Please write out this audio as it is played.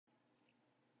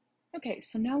Okay,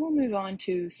 so now we'll move on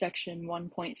to section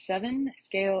 1.7,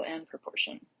 scale and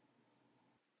proportion.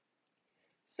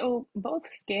 So both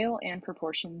scale and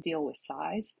proportion deal with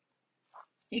size.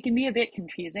 It can be a bit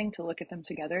confusing to look at them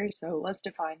together, so let's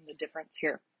define the difference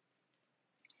here.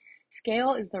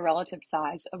 Scale is the relative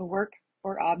size of a work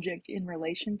or object in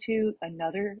relation to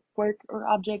another work or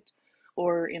object,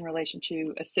 or in relation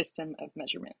to a system of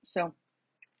measurement. So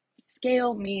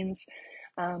scale means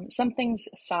something's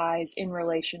size in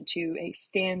relation to a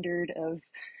standard of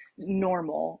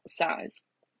normal size.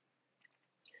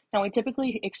 Now, we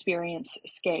typically experience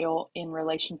scale in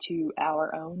relation to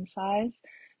our own size.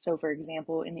 So, for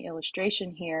example, in the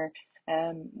illustration here,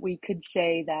 we could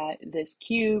say that this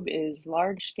cube is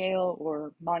large scale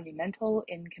or monumental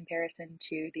in comparison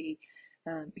to the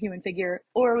human figure,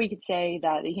 or we could say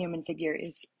that the human figure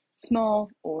is small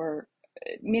or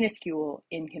minuscule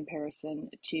in comparison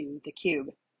to the cube.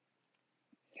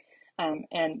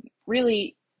 And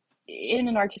really, in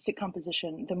an artistic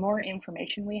composition, the more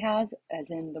information we have,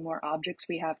 as in the more objects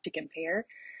we have to compare,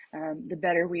 the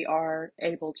better we are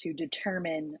able to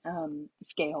determine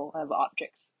scale of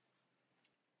objects.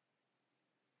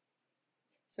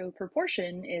 So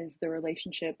proportion is the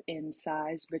relationship in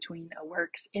size between a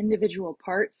work's individual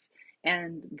parts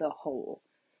and the whole.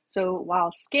 So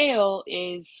while scale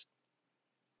is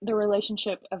the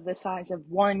relationship of the size of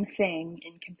one thing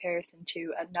in comparison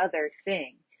to another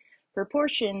thing,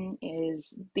 proportion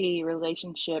is the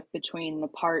relationship between the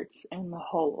parts and the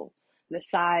whole, the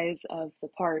size of the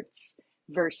parts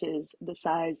versus the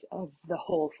size of the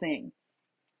whole thing.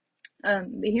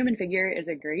 The human figure is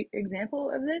a great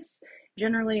example of this.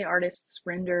 Generally, artists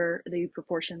render the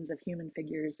proportions of human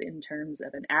figures in terms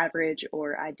of an average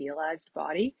or idealized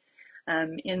body.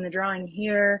 In the drawing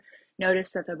here,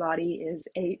 notice that the body is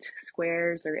 8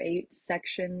 squares or 8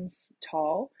 sections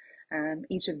tall,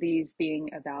 each of these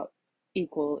being about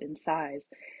equal in size.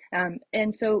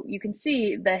 And so you can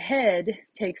see the head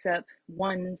takes up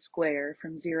 1 square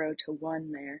from 0 to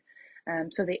 1 there.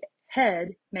 So the head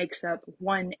makes up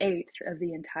 1/8 of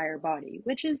the entire body,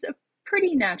 which is a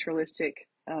pretty naturalistic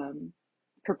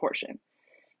proportion.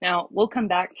 Now, we'll come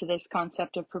back to this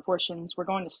concept of proportions. We're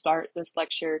going to start this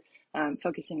lecture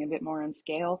focusing a bit more on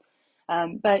scale,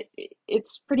 but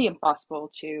it's pretty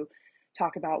impossible to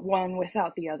talk about one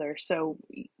without the other, so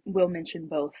we'll mention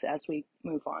both as we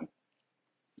move on.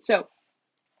 So,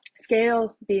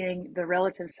 scale being the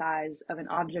relative size of an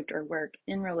object or work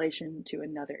in relation to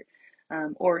another,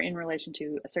 or in relation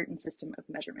to a certain system of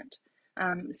measurement.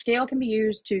 Scale can be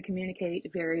used to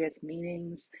communicate various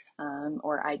meanings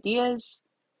or ideas.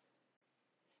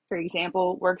 For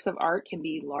example, works of art can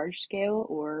be large scale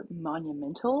or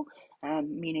monumental,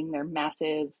 meaning they're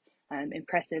massive,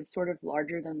 impressive, sort of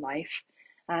larger than life.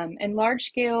 And large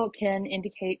scale can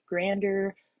indicate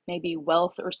grandeur, maybe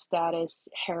wealth or status,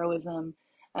 heroism.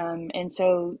 And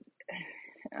so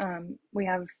we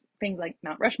have things like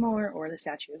Mount Rushmore or the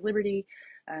Statue of Liberty.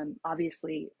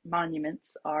 Obviously,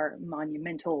 monuments are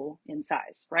monumental in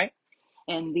size, right?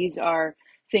 And these are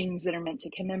things that are meant to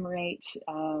commemorate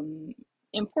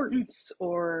importance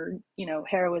or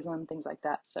heroism, things like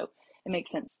that. So it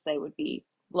makes sense they would be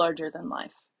larger than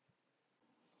life.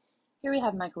 Here we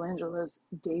have Michelangelo's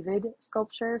David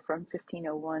sculpture from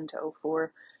 1501 to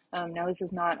 04. Now this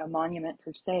is not a monument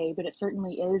per se, but it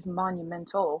certainly is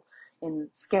monumental in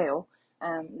scale.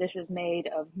 This is made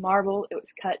of marble. It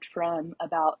was cut from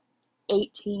about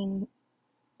 18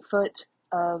 foot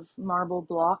of marble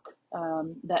block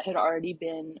that had already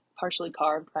been partially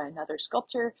carved by another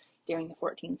sculptor during the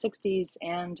 1460s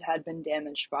and had been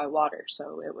damaged by water.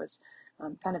 So it was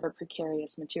kind of a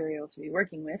precarious material to be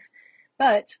working with.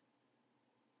 But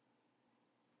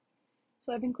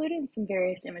so I've included some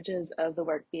various images of the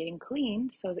work being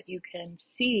cleaned so that you can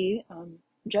see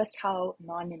just how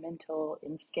monumental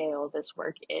in scale this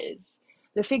work is.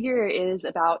 The figure is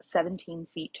about 17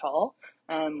 feet tall,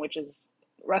 which is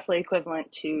roughly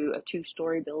equivalent to a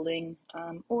 2-story building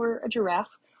or a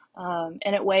giraffe,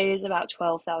 and it weighs about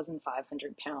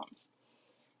 12,500 pounds.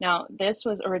 Now, this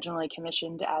was originally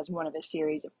commissioned as one of a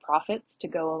series of prophets to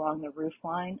go along the roof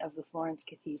line of the Florence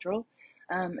Cathedral.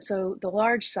 So the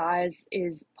large size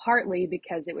is partly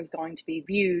because it was going to be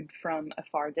viewed from a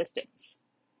far distance.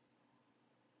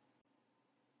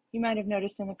 You might have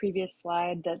noticed in the previous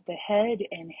slide that the head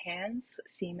and hands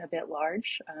seem a bit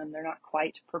large. They're not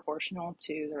quite proportional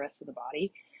to the rest of the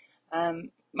body.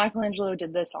 Michelangelo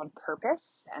did this on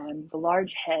purpose. The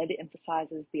large head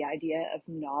emphasizes the idea of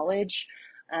knowledge,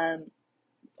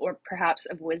 or perhaps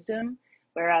of wisdom,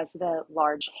 whereas the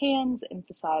large hands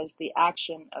emphasize the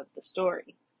action of the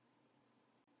story.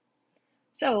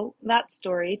 So that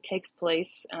story takes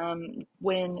place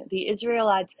when the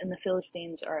Israelites and the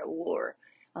Philistines are at war.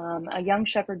 A young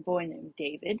shepherd boy named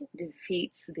David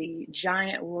defeats the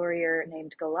giant warrior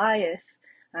named Goliath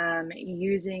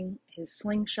using his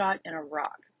slingshot and a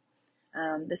rock.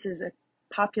 This is a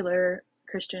popular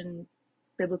Christian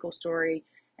biblical story,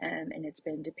 and it's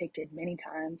been depicted many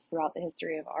times throughout the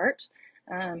history of art.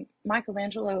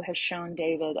 Michelangelo has shown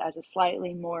David as a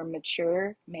slightly more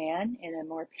mature man in a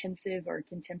more pensive or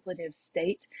contemplative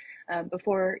state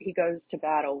before he goes to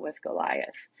battle with Goliath.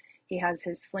 He has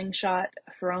his slingshot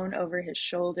thrown over his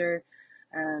shoulder,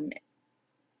 um,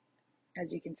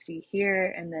 as you can see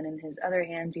here, and then in his other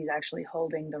hand, he's actually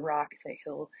holding the rock that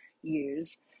he'll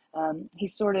use.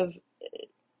 He's sort of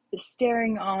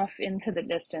staring off into the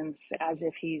distance as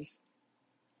if he's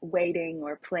waiting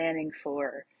or planning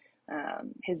for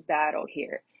his battle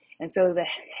here. And so the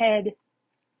head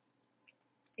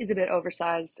is a bit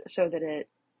oversized so that it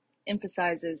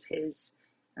emphasizes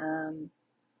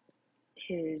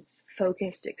his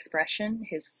focused expression,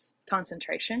 his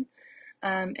concentration.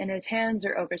 And his hands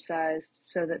are oversized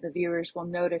so that the viewers will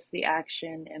notice the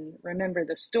action and remember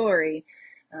the story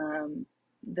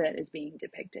that is being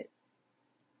depicted.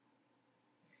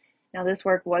 Now, this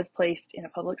work was placed in a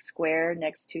public square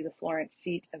next to the Florence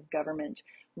seat of government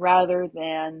rather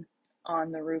than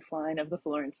on the roofline of the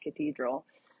Florence Cathedral.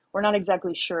 We're not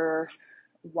exactly sure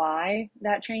why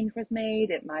that change was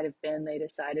made. It might have been they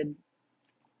decided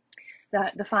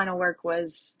that the final work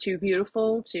was too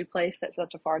beautiful to place at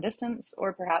such a far distance,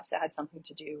 or perhaps it had something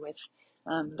to do with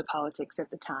the politics of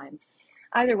the time.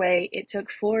 Either way, it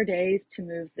took 4 days to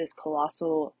move this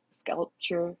colossal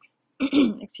sculpture,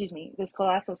 excuse me, this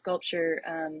colossal sculpture,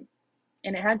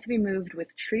 and it had to be moved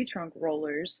with tree trunk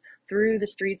rollers through the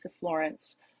streets of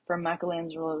Florence from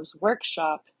Michelangelo's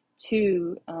workshop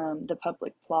to the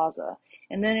public plaza.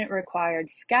 And then it required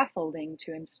scaffolding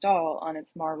to install on its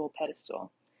marble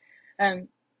pedestal. Um,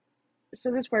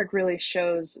 so this work really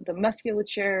shows the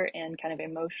musculature and kind of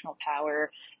emotional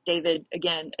power. David,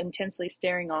 again, intensely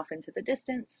staring off into the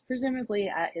distance, presumably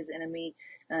at his enemy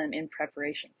in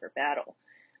preparation for battle.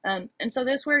 And so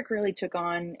this work really took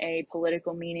on a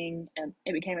political meaning.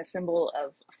 It became a symbol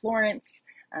of Florence,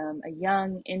 a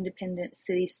young, independent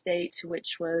city-state,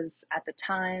 which was at the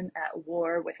time at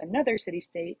war with another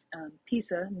city-state,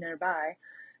 Pisa, nearby.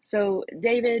 So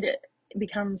David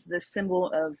becomes the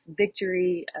symbol of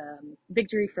victory,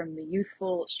 victory from the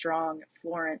youthful, strong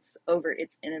Florence over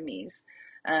its enemies,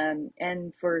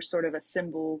 and for sort of a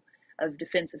symbol of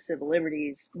defense of civil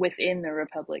liberties within the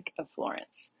Republic of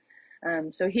Florence.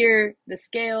 So here, the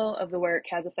scale of the work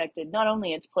has affected not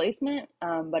only its placement,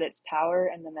 but its power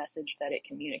and the message that it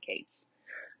communicates.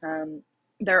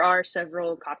 There are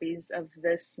several copies of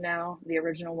this now. The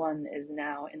original one is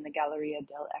now in the Galleria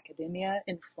dell'Accademia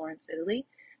in Florence, Italy,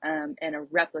 and a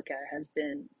replica has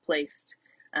been placed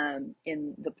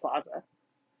in the plaza.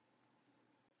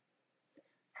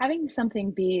 Having something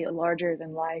be larger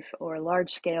than life or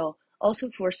large scale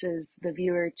also forces the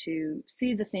viewer to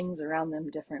see the things around them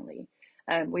differently.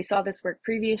 We saw this work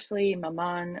previously,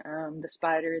 Maman, the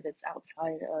spider that's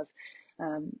outside of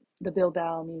the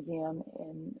Bilbao Museum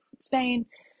in Spain.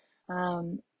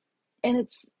 And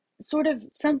it's sort of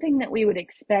something that we would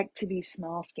expect to be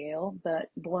small scale, but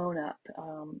blown up,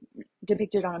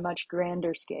 depicted on a much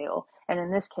grander scale. And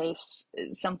in this case,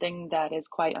 something that is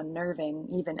quite unnerving,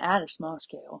 even at a small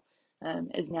scale,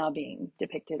 is now being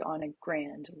depicted on a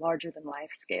grand, larger than life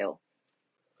scale.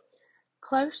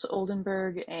 Klaus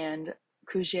Oldenburg and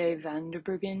Cuvier van der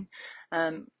Bruggen,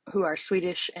 who are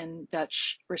Swedish and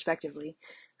Dutch respectively,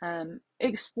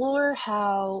 explore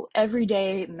how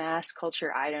everyday mass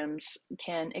culture items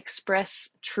can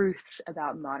express truths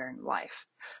about modern life.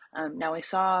 Now, we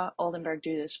saw Oldenburg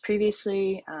do this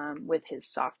previously with his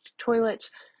soft toilet,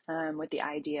 with the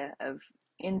idea of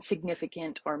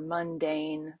insignificant or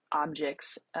mundane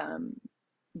objects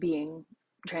being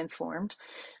transformed.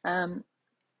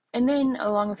 And then,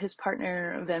 along with his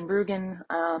partner Van Bruggen,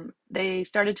 they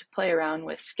started to play around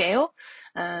with scale.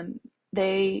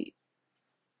 They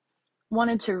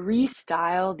wanted to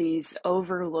restyle these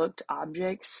overlooked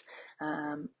objects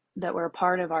that were a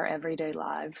part of our everyday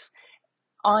lives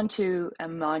onto a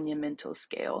monumental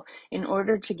scale in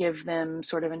order to give them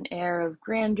sort of an air of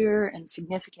grandeur and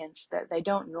significance that they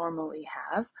don't normally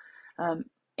have.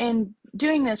 And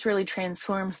doing this really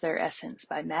transforms their essence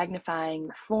by magnifying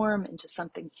the form into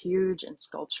something huge and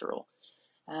sculptural.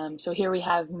 So here we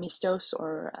have Mistos,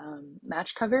 or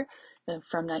Match Cover,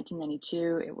 from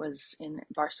 1992. It was in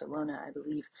Barcelona, I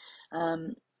believe.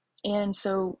 And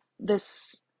so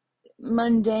this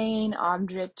mundane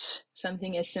object,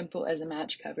 something as simple as a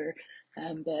match cover,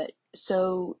 but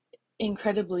so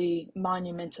incredibly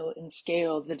monumental in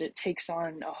scale that it takes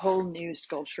on a whole new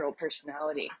sculptural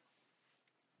personality.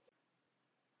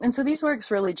 And so these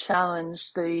works really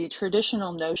challenge the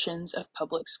traditional notions of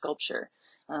public sculpture.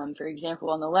 For example,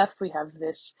 on the left, we have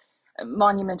this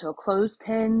monumental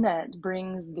clothespin that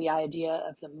brings the idea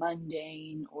of the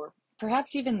mundane or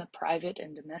perhaps even the private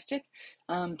and domestic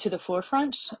to the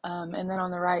forefront. And then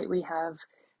on the right, we have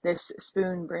this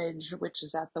spoon bridge, which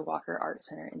is at the Walker Art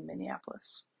Center in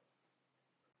Minneapolis.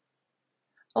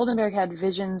 Oldenburg had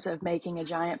visions of making a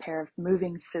giant pair of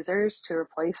moving scissors to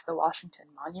replace the Washington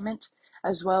Monument,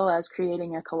 as well as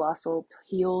creating a colossal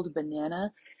peeled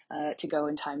banana to go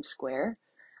in Times Square.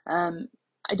 Um,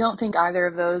 I don't think either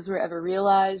of those were ever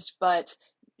realized, but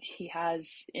he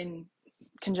has, in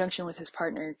conjunction with his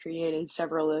partner, created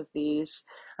several of these.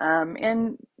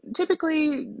 And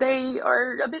typically they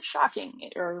are a bit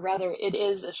shocking, or rather, it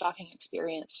is a shocking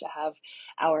experience to have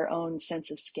our own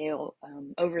sense of scale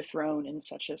overthrown in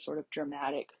such a sort of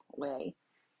dramatic way.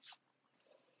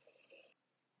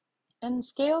 And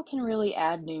scale can really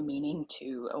add new meaning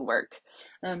to a work.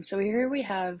 So here we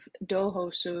have Do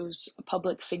Hoso's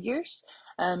public figures,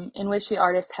 in which the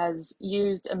artist has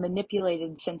used a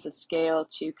manipulated sense of scale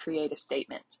to create a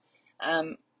statement.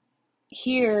 Um,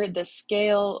 Here, the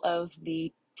scale of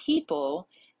the people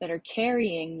that are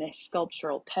carrying this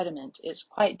sculptural pediment is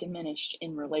quite diminished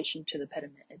in relation to the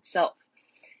pediment itself.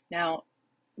 Now,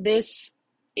 this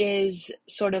is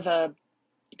sort of a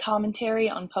commentary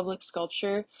on public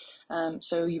sculpture.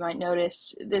 So you might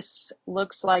notice this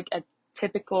looks like a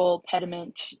typical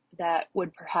pediment that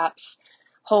would perhaps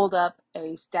hold up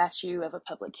a statue of a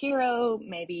public hero,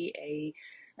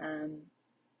 um,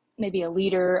 maybe a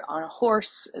leader on a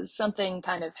horse, something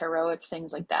kind of heroic,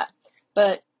 things like that.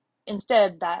 But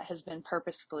instead, that has been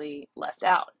purposefully left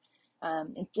out.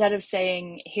 Instead of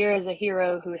saying, here is a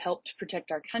hero who helped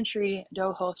protect our country,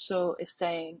 Do Hoso is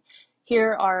saying,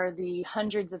 here are the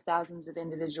hundreds of thousands of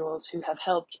individuals who have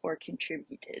helped or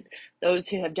contributed, those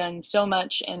who have done so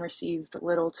much and received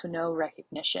little to no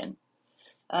recognition.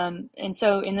 And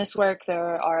so in this work,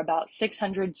 there are about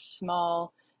 600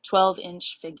 small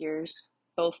 12-inch figures,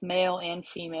 both male and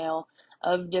female,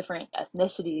 of different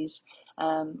ethnicities.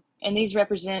 And these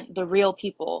represent the real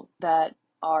people that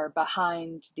are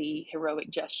behind the heroic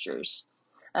gestures.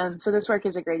 So this work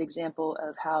is a great example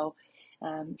of how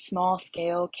small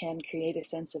scale can create a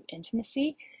sense of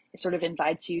intimacy. It sort of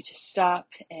invites you to stop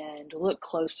and look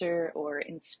closer or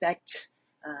inspect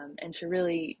and to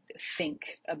really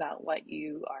think about what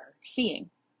you are seeing.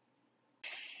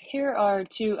 Here are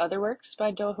two other works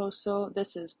by Do Hoso.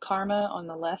 This is Karma on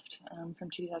the left from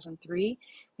 2003.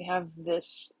 We have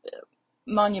this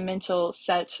monumental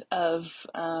set of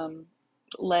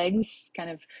legs, kind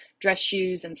of dress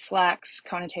shoes and slacks,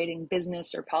 connotating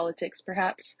business or politics,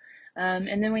 perhaps.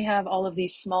 And then we have all of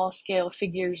these small scale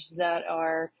figures that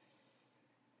are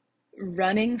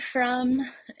running from,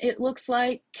 it looks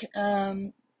like,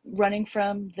 running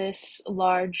from this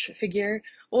large figure,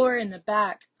 or in the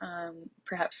back,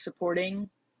 perhaps supporting,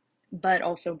 but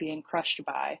also being crushed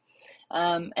by.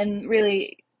 And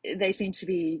really, they seem to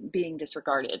be being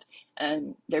disregarded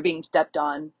and they're being stepped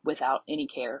on without any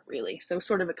care, really. So,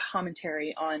 sort of a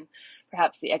commentary on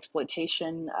perhaps the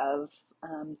exploitation of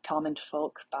common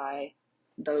folk by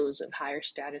those of higher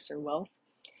status or wealth.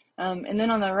 And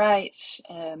then on the right,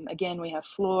 again, we have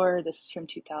Floor. This is from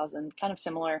 2000, kind of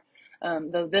similar,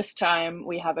 though this time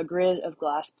we have a grid of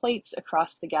glass plates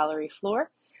across the gallery floor.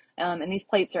 And these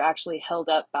plates are actually held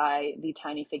up by the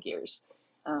tiny figures.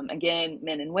 Again,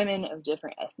 men and women of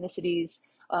different ethnicities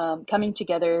coming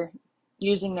together,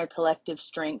 using their collective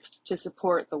strength to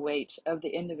support the weight of the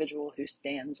individual who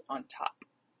stands on top.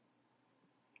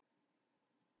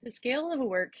 The scale of a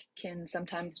work can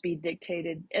sometimes be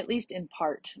dictated, at least in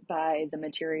part, by the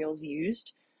materials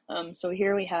used. So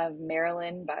here we have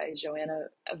Marilyn by Joana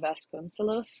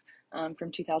Vasconcelos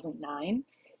from 2009,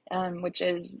 which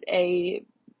is a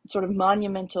sort of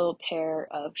monumental pair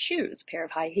of shoes, pair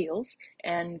of high heels.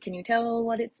 And can you tell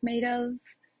what it's made of?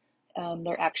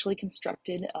 They're actually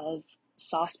constructed of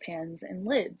saucepans and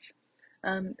lids.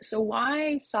 So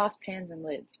why saucepans and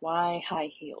lids? Why high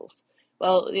heels?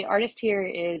 Well, the artist here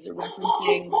is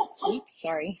referencing, oops,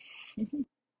 sorry.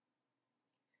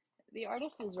 The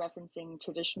artist is referencing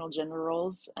traditional gender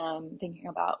roles, thinking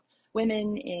about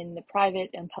women in the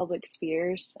private and public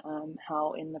spheres,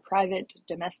 how in the private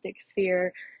domestic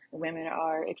sphere, women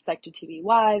are expected to be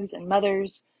wives and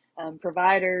mothers,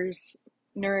 providers,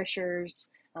 nourishers.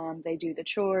 They do the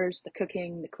chores, the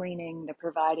cooking, the cleaning, the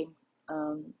providing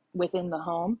within the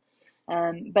home.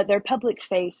 but their public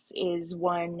face is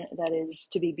one that is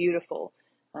to be beautiful.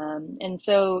 And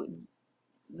so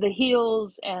the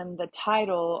heels and the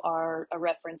title are a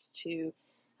reference to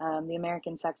the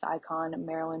American sex icon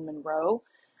Marilyn Monroe,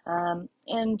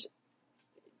 and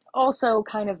also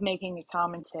kind of making a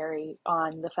commentary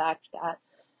on the fact that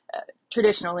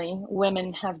traditionally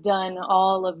women have done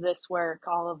all of this work,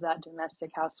 all of that domestic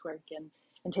housework,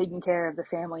 and taking care of the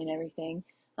family and everything,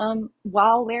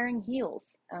 while wearing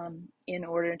heels, in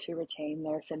order to retain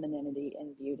their femininity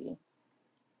and beauty.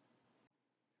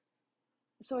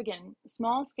 So again,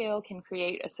 small scale can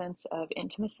create a sense of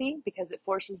intimacy because it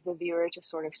forces the viewer to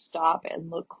sort of stop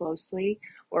and look closely,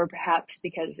 or perhaps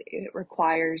because it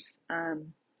requires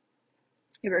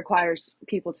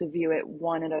people to view it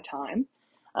one at a time.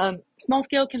 Small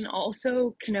scale can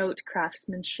also connote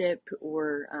craftsmanship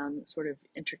or sort of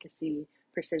intricacy,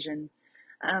 precision.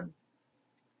 Um,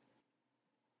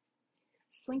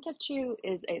 Slinketchu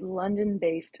is a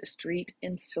London-based street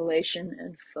installation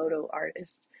and photo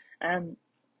artist. Um,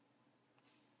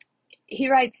 He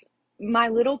writes, "My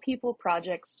Little People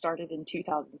project started in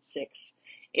 2006.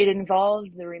 It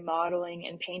involves the remodeling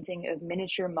and painting of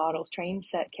miniature model train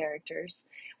set characters,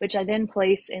 which I then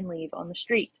place and leave on the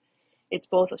street. It's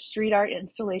both a street art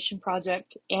installation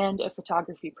project and a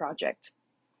photography project.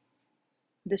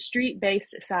 The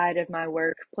street-based side of my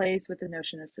work plays with the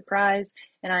notion of surprise,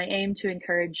 and I aim to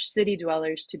encourage city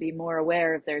dwellers to be more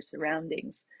aware of their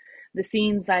surroundings. The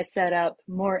scenes I set up,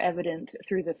 more evident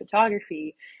through the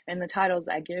photography, and the titles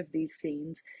I give these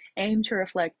scenes, aim to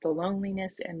reflect the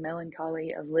loneliness and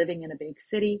melancholy of living in a big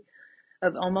city,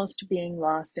 of almost being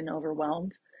lost and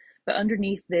overwhelmed. But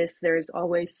underneath this, there is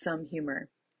always some humor.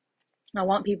 I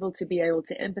want people to be able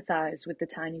to empathize with the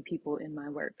tiny people in my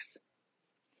works."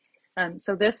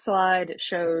 So this slide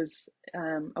shows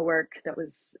a work that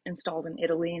was installed in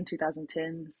Italy in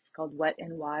 2010. This is called Wet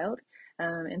and Wild.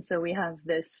 And so we have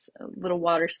this little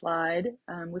water slide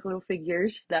with little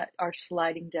figures that are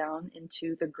sliding down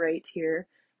into the grate here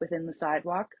within the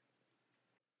sidewalk.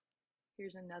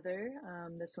 Here's another.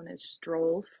 This one is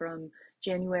Stroll from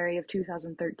January of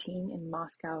 2013 in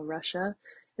Moscow, Russia.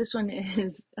 This one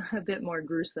is a bit more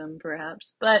gruesome,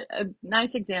 perhaps, but a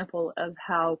nice example of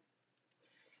how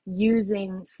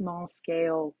using small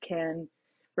scale can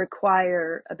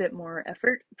require a bit more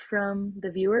effort from the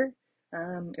viewer.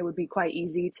 It would be quite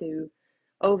easy to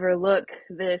overlook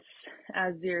this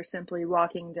as you're simply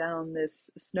walking down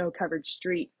this snow covered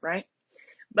street, right?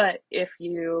 But if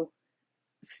you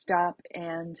stop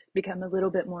and become a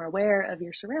little bit more aware of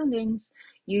your surroundings,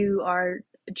 you are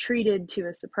treated to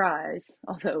a surprise,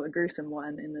 although a gruesome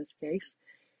one in this case.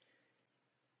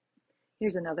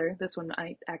 Here's another. This one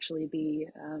might actually be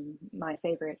my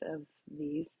favorite of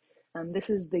these. This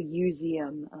is the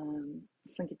Museum.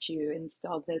 Slinketchu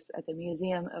installed this at the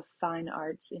Museum of Fine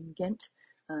Arts in Ghent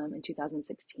in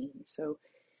 2016. So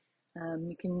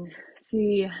you can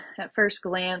see at first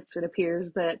glance, it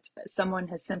appears that someone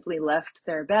has simply left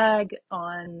their bag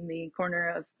on the corner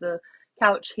of the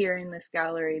couch here in this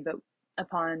gallery, but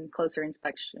upon closer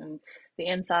inspection, the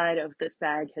inside of this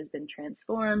bag has been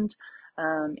transformed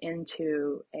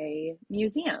into a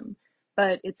museum.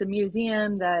 But it's a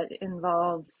museum that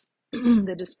involves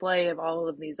the display of all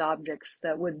of these objects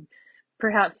that would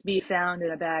perhaps be found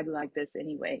in a bag like this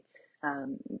anyway.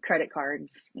 Credit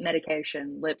cards,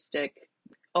 medication, lipstick,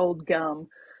 old gum.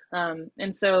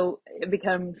 And so it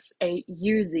becomes a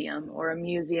museum or a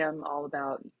museum all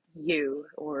about you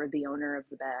or the owner of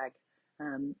the bag,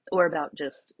 or about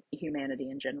just humanity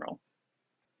in general.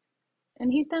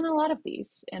 And he's done a lot of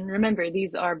these. And remember,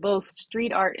 these are both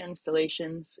street art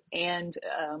installations and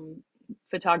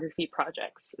photography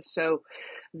projects. So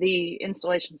the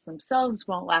installations themselves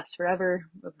won't last forever,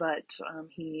 but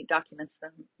he documents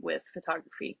them with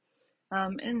photography.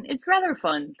 And it's rather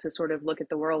fun to sort of look at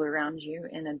the world around you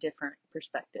in a different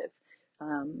perspective,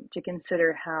 to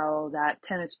consider how that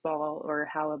tennis ball or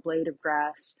how a blade of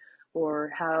grass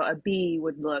or how a bee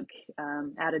would look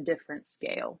at a different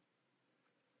scale.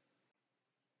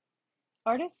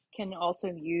 Artists can also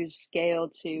use scale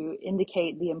to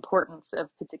indicate the importance of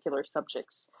particular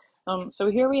subjects. So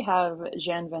here we have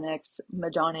Jean Van Eyck's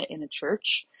Madonna in a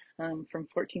Church from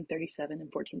 1437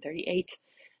 and 1438.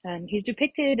 He's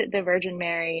depicted the Virgin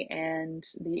Mary and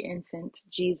the infant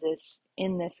Jesus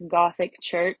in this Gothic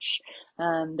church.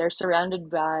 They're surrounded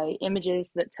by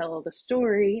images that tell the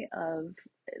story of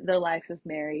the life of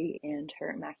Mary and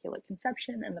her Immaculate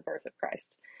Conception and the birth of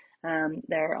Christ.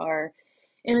 There are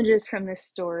images from this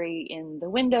story in the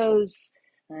windows,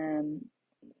 um,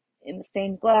 in the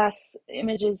stained glass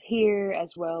images here,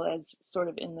 as well as sort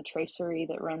of in the tracery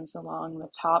that runs along the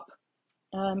top.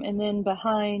 And then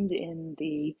behind in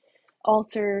the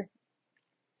altar,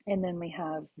 and then we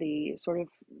have the sort of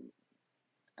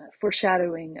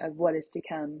foreshadowing of what is to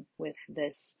come with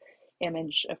this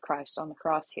image of Christ on the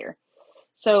cross here.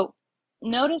 So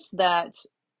notice that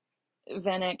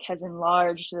Vanek has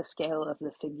enlarged the scale of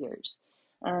the figures.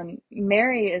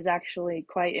 Mary is actually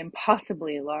quite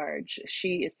impossibly large.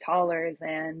 She is taller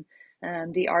than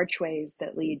the archways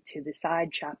that lead to the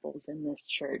side chapels in this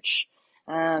church.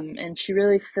 And she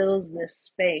really fills this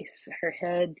space. Her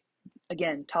head,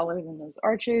 again, taller than those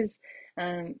arches.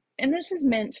 And this is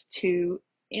meant to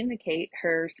indicate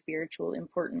her spiritual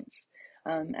importance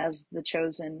as the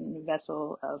chosen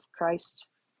vessel of Christ,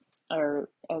 or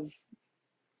of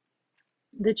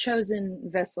the chosen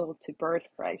vessel to birth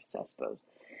Christ, I suppose.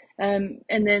 And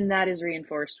then that is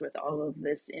reinforced with all of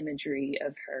this imagery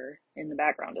of her in the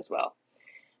background as well.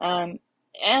 Um,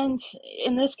 and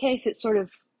in this case, it sort of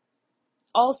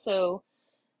also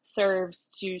serves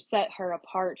to set her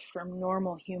apart from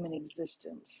normal human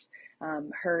existence.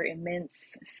 Her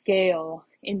immense scale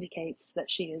indicates that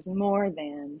she is more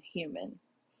than human.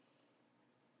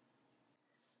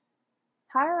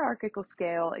 Hierarchical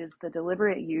scale is the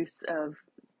deliberate use of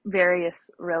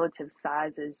various relative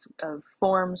sizes of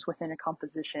forms within a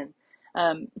composition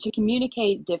to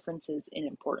communicate differences in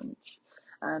importance.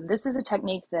 This is a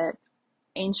technique that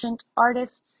ancient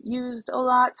artists used a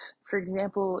lot. For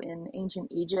example, in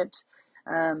ancient Egypt,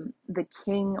 the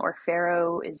king or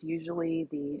pharaoh is usually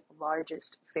the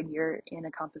largest figure in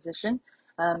a composition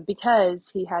because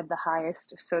he had the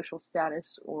highest social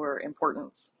status or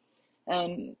importance.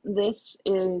 This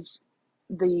is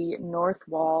the north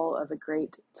wall of a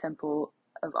great temple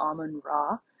of Amun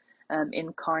Ra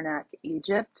in Karnak,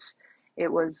 Egypt.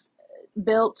 It was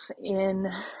built in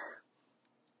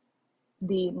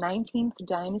the 19th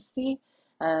dynasty,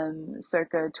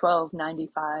 circa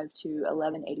 1295 to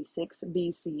 1186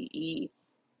 BCE.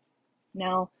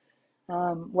 Now,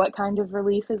 what kind of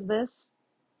relief is this?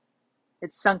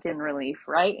 It's sunken relief,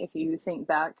 right? If you think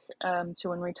back to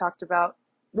when we talked about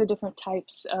the different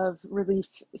types of relief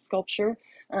sculpture,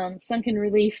 sunken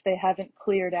relief, they haven't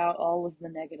cleared out all of the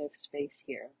negative space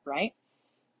here, right?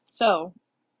 So,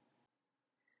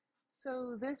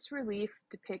 so this relief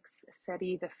depicts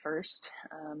Seti the First,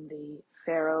 the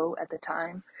pharaoh at the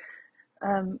time,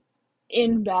 um,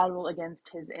 in battle against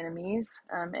his enemies.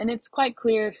 And it's quite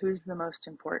clear who's the most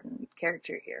important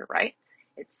character here, right?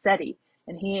 It's Seti.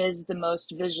 And he is the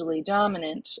most visually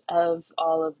dominant of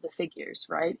all of the figures,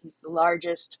 right? He's the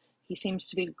largest. He seems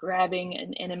to be grabbing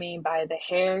an enemy by the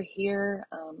hair here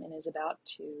and is about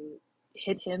to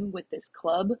hit him with this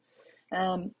club.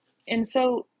 Um, and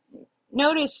so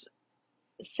notice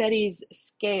Seti's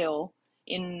scale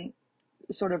in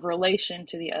sort of relation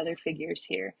to the other figures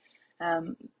here.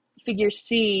 Um, Figure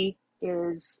C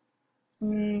is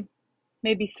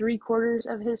maybe 3/4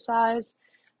 of his size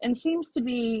and seems to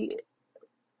be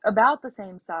about the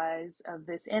same size of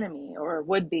this enemy, or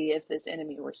would be if this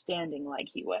enemy were standing like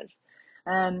he was.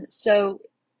 So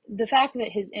the fact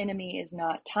that his enemy is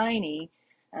not tiny,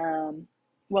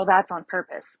 well, that's on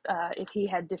purpose. If he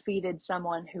had defeated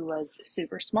someone who was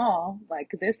super small, like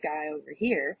this guy over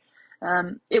here,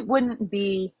 it wouldn't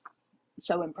be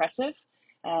so impressive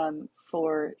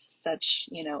for such,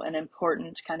 an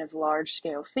important kind of large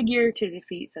scale figure to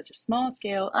defeat such a small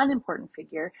scale, unimportant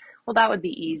figure. Well, that would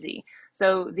be easy.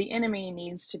 So the enemy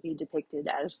needs to be depicted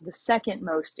as the second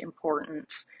most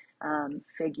important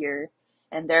figure,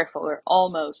 and therefore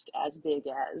almost as big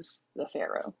as the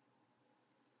pharaoh.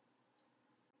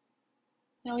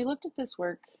 Now, we looked at this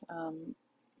work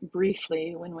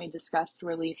briefly when we discussed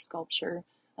relief sculpture,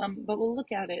 but we'll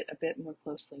look at it a bit more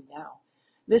closely now.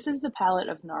 This is the palette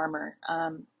of Narmer.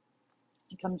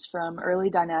 It comes from early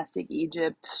dynastic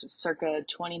Egypt, circa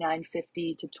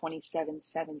 2950 to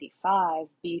 2775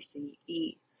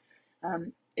 BCE.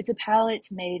 It's a palette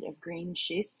made of green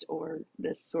schist, or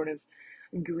this sort of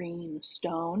green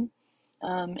stone,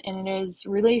 and it is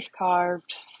relief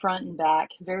carved front and back,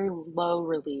 very low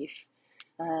relief.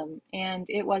 And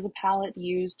it was a palette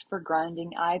used for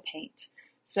grinding eye paint.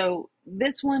 So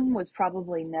this one was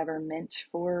probably never meant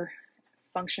for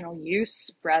functional use.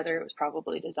 Rather, it was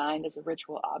probably designed as a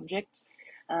ritual object.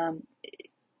 Um,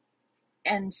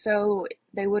 and so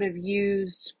they would have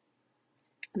used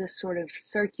this sort of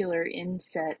circular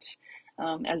inset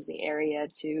as the area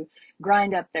to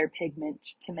grind up their pigment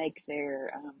to make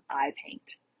their eye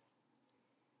paint.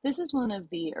 This is one of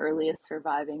the earliest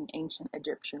surviving ancient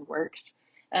Egyptian works.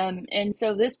 And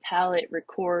so this palette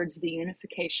records the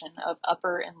unification of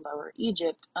Upper and Lower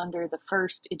Egypt under the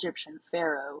first Egyptian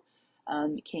pharaoh,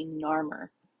 King Narmer.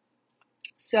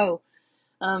 So,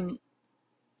 um,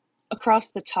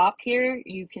 Across the top here,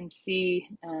 you can see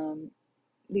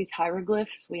these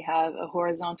hieroglyphs. We have a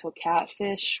horizontal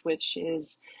catfish, which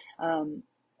is um,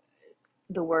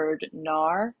 the word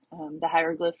nar, the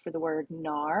hieroglyph for the word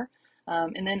nar.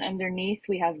 And then underneath,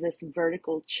 we have this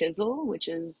vertical chisel, which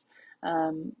is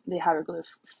the hieroglyph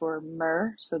for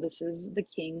Mer. So this is the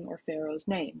king or pharaoh's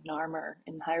name, Nar-Mer,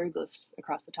 in hieroglyphs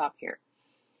across the top here.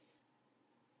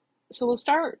 So we'll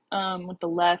start with the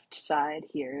left side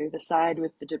here, the side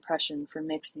with the depression for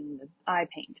mixing the eye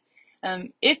paint.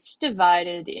 It's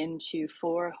divided into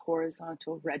 4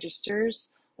 horizontal registers,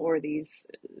 or these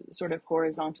sort of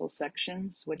horizontal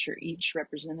sections, which are each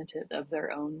representative of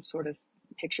their own sort of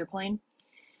picture plane.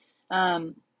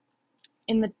 In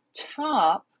the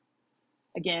top,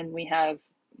 again, we have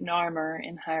Narmer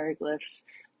in hieroglyphs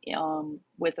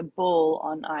with a bull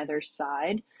on either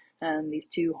side. These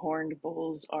 2 horned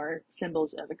bulls are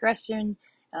symbols of aggression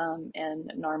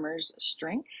and Narmer's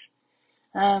strength.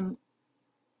 Um,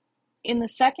 in the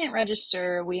second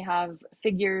register, we have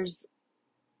figures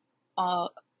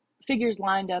figures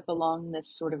lined up along this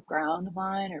sort of ground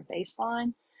line or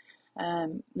baseline.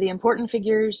 The important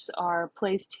figures are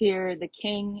placed here. The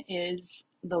king is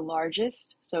the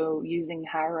largest, so using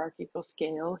hierarchical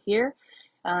scale here.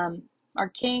 Our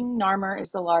king, Narmer, is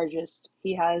the largest.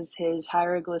 He has his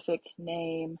hieroglyphic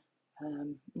name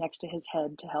next to his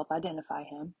head to help identify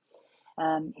him.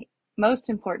 Um, Most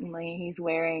importantly, he's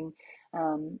wearing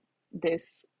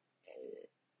this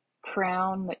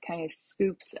crown that kind of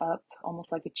scoops up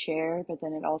almost like a chair, but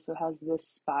then it also has this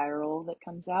spiral that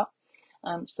comes out.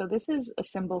 So this is a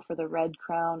symbol for the red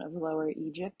crown of Lower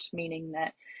Egypt, meaning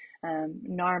that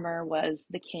Narmer was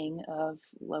the king of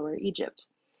Lower Egypt.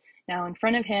 Now in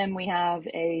front of him we have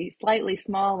a slightly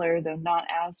smaller, though not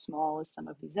as small as some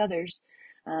of these others,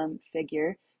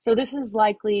 figure. So this is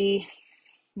likely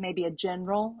maybe a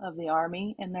general of the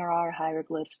army, and there are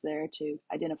hieroglyphs there to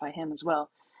identify him as well.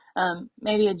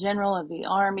 Maybe a general of the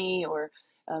army or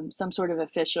some sort of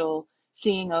official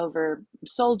seeing over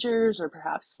soldiers or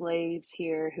perhaps slaves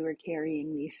here who are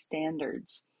carrying these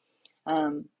standards.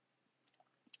 Um,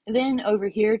 then over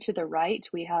here to the right,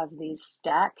 we have these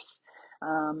stacks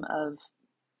of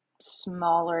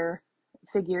smaller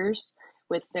figures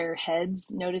with their heads.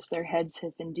 Notice their heads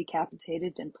have been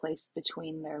decapitated and placed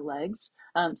between their legs.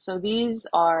 So these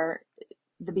are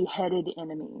the beheaded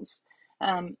enemies.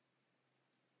 Um,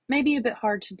 Maybe a bit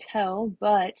hard to tell,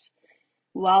 but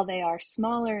while they are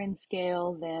smaller in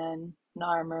scale than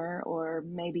Narmer or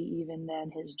maybe even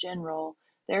than his general,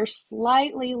 they're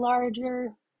slightly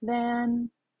larger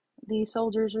than the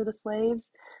soldiers or the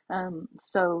slaves.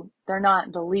 So they're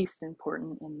not the least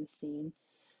important in the scene,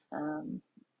 um,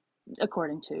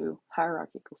 according to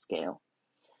hierarchical scale.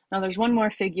 Now, there's one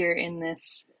more figure in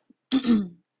this,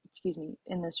 excuse me,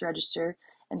 in this register,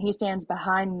 and he stands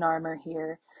behind Narmer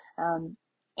here.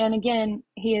 And again,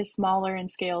 he is smaller in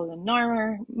scale than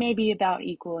Narmer, maybe about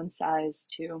equal in size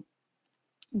to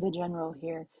the general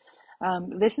here.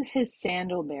 This is his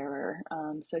sandal bearer.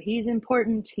 So he's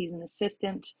important, he's an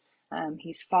assistant,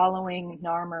 he's following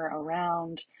Narmer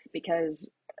around because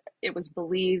it was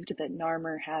believed that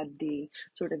Narmer had the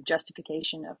sort of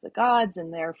justification of the gods,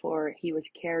 and therefore he was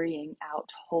carrying out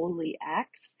holy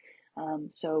acts.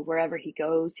 So wherever he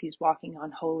goes, he's walking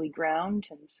on holy ground,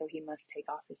 and so he must take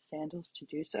off his sandals to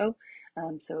do so.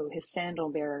 So his sandal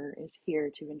bearer is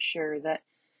here to ensure that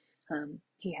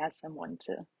he has someone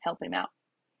to help him out.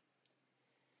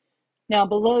 Now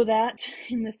below that,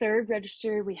 in the third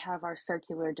register, we have our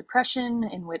circular depression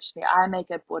in which the eye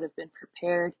makeup would have been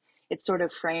prepared. It's sort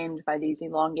of framed by these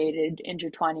elongated,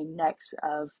 intertwining necks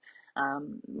of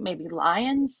maybe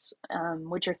lions,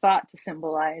 which are thought to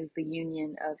symbolize the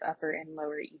union of Upper and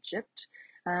Lower Egypt.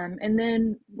 And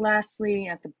then lastly,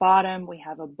 at the bottom, we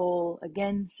have a bull,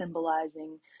 again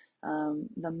symbolizing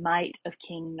the might of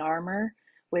King Narmer,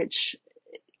 which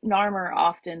Narmer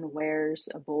often wears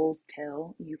a bull's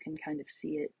tail. You can kind of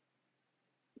see it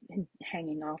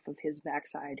hanging off of his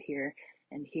backside here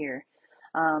and here.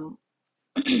 Um,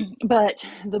 but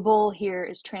the bull here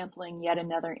is trampling yet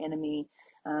another enemy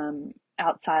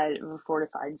outside of a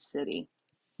fortified city.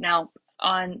 Now,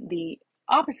 on the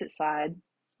opposite side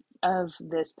of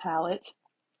this palette,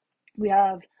 we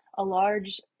have a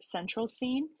large central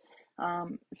scene.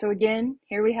 So again,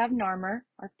 here we have Narmer,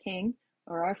 our king,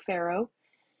 or our pharaoh,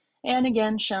 and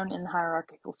again shown in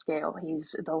hierarchical scale.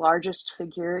 He's the largest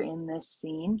figure in this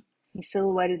scene. He's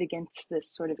silhouetted against this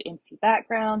sort of empty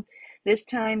background. This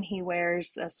time he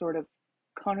wears a sort of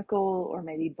conical or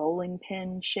maybe bowling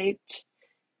pin shaped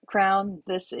crown.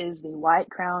 This is the white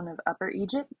crown of Upper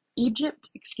Egypt,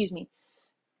 excuse me.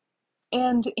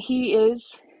 And he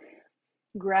is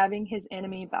grabbing his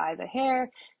enemy by the hair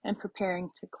and preparing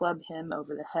to club him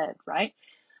over the head, right?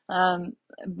 Um,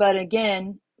 but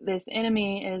again, this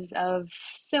enemy is of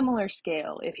similar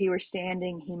scale. If he were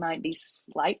standing, he might be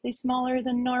slightly smaller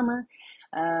than Narmer,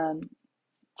 um,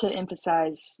 to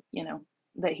emphasize,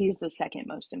 that he's the second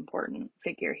most important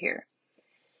figure here.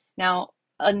 Now,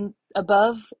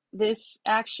 above this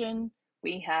action,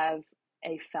 we have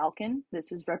a falcon.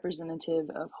 This is representative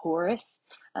of Horus.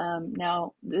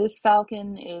 Now, this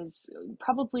falcon is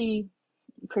probably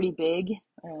pretty big,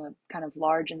 kind of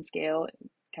large in scale,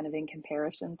 kind of in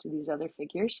comparison to these other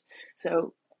figures.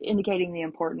 So, indicating the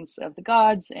importance of the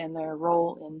gods and their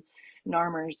role in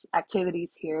Narmer's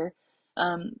activities here.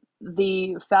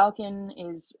 The falcon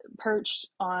is perched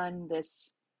on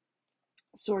this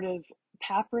sort of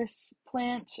papyrus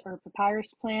plant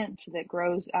that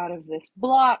grows out of this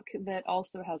block that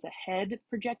also has a head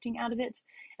projecting out of it.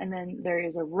 And then there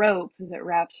is a rope that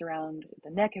wraps around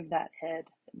the neck of that head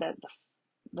that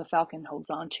the falcon holds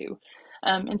onto.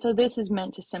 And so this is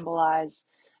meant to symbolize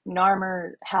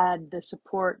Narmer had the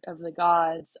support of the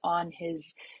gods on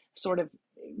his sort of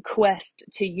quest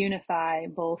to unify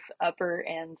both Upper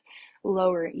and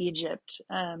Lower Egypt.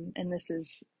 And this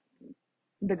is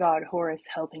the god Horus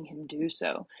helping him do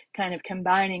so, kind of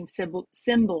combining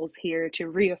symbols here to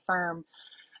reaffirm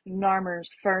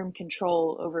Narmer's firm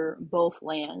control over both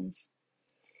lands.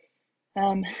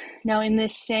 Um, Now, in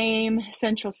this same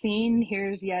central scene,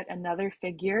 here's yet another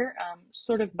figure,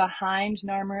 sort of behind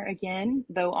Narmer again,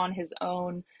 though on his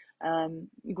own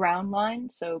ground line,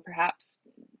 so perhaps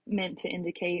meant to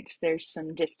indicate there's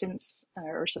some distance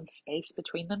or some space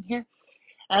between them here.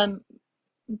 Um,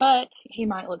 but he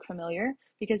might look familiar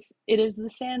because it is the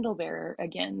sandal bearer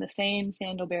again, the same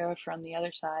sandal bearer from the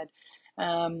other side.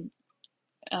 Um,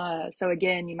 so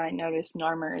again, you might notice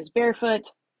Narmer is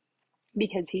barefoot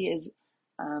because he is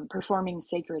performing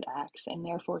sacred acts and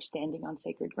therefore standing on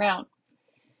sacred ground.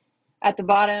 At the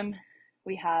bottom,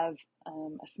 we have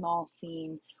a small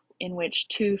scene in which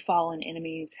two fallen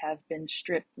enemies have been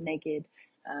stripped naked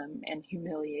and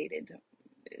humiliated,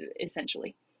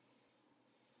 essentially.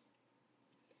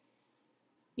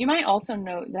 You might also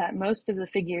note that most of the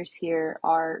figures here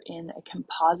are in a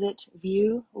composite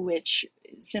view, which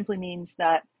simply means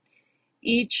that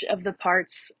each of the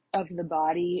parts of the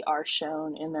body are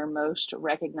shown in their most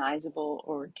recognizable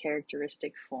or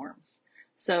characteristic forms.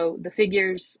 So the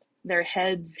figures, their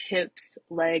heads, hips,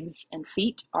 legs, and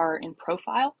feet are in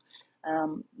profile.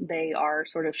 They are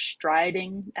sort of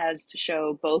striding as to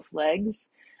show both legs.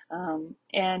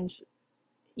 And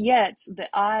yet the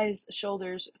eyes,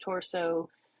 shoulders, torso,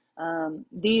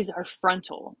 these are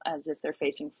frontal, as if they're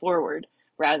facing forward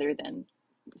rather than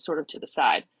sort of to the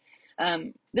side.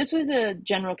 This was a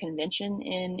general convention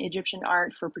in Egyptian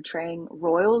art for portraying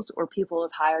royals or people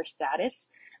of higher status,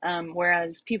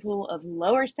 whereas people of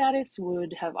lower status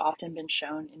would have often been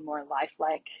shown in more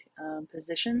lifelike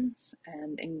positions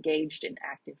and engaged in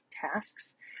active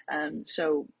tasks.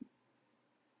 So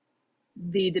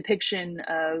the depiction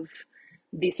of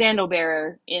the sandal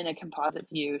bearer in a composite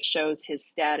view shows his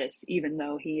status, even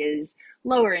though he is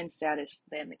lower in status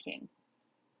than the king.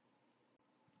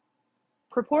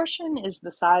 Proportion is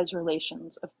the size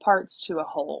relations of parts to a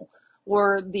whole,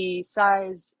 or the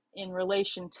size in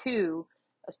relation to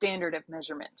a standard of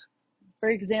measurement. For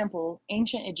example,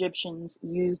 ancient Egyptians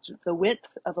used the width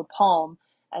of a palm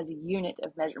as a unit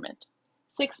of measurement.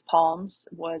 6 palms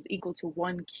was equal to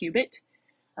 1 cubit.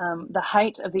 The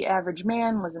height of the average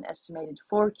man was an estimated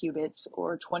 4 cubits,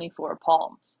 or 24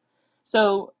 palms.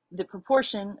 So the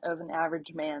proportion of an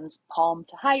average man's palm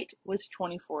to height was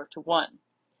 24 to 1.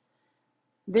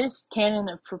 This canon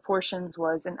of proportions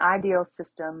was an ideal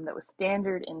system that was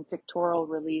standard in pictorial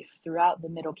relief throughout the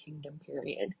Middle Kingdom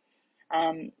period.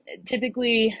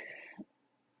 Typically,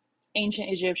 ancient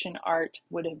Egyptian art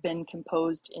would have been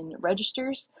composed in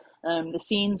registers. The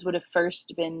scenes would have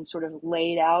first been sort of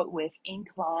laid out with ink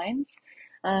lines,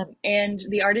 and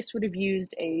the artist would have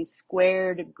used a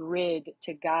squared grid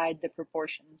to guide the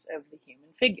proportions of the human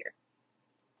figure.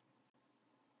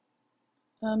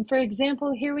 For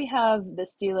example, here we have the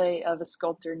stele of a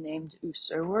sculptor named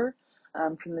Usurwer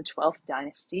from the 12th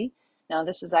dynasty. Now,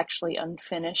 this is actually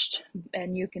unfinished,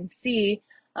 and you can see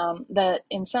that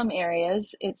in some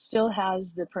areas it still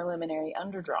has the preliminary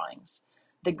underdrawings.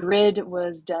 The grid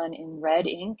was done in red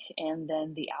ink, and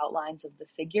then the outlines of the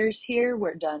figures here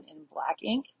were done in black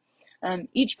ink.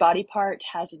 Each body part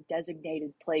has a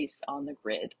designated place on the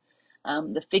grid.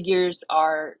 The figures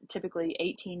are typically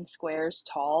 18 squares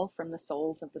tall from the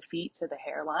soles of the feet to the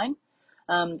hairline.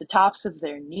 The tops of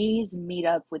their knees meet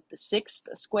up with the 6th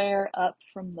square up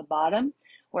from the bottom,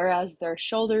 whereas their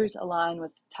shoulders align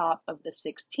with the top of the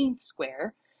 16th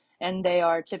square, and they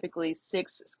are typically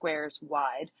 6 squares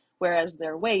wide, whereas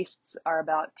their waists are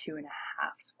about 2.5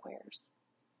 squares.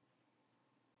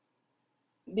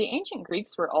 The ancient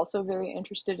Greeks were also very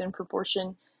interested in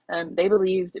proportion. They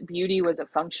believed beauty was a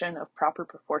function of proper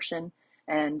proportion,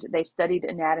 and they studied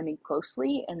anatomy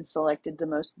closely and selected the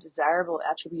most desirable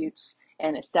attributes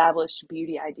and established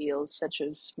beauty ideals such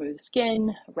as smooth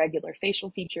skin, regular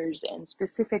facial features, and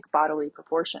specific bodily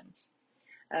proportions.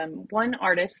 One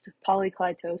artist,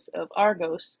 Polykleitos of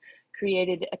Argos,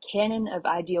 created a canon of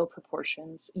ideal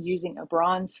proportions using a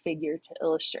bronze figure to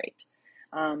illustrate.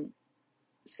 Um,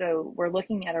 so we're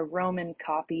looking at a Roman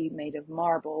copy made of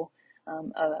marble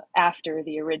after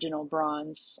the original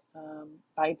bronze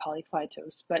by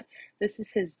Polykleitos, but this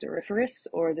is his Doryphorus,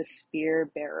 or the spear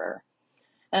bearer.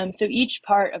 So each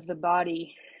part of the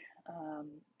body um,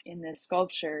 in this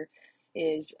sculpture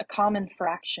is a common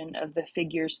fraction of the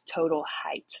figure's total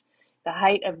height. The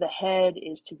height of the head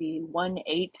is to be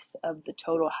 1/8 of the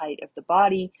total height of the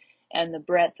body, and the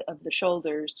breadth of the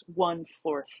shoulders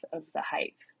 1/4 of the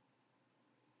height.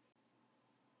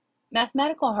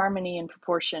 Mathematical harmony and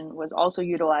proportion was also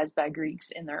utilized by Greeks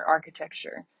in their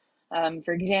architecture.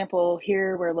 For example,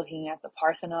 here we're looking at the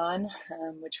Parthenon,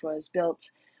 which was built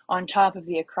on top of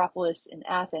the Acropolis in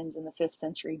Athens in the 5th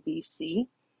century BC.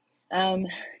 Um,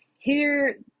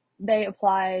 Here they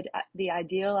applied the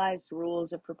idealized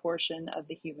rules of proportion of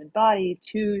the human body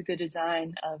to the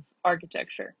design of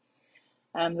architecture.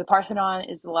 The Parthenon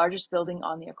is the largest building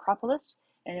on the Acropolis,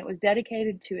 and it was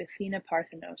dedicated to Athena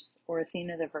Parthenos, or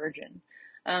Athena the Virgin.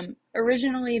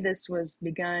 Originally, this was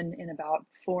begun in about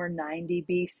 490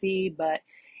 BC, but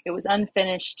it was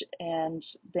unfinished, and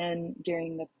then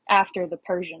after the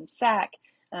Persian sack,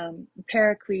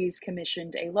 Pericles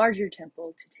commissioned a larger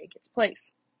temple to take its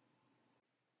place.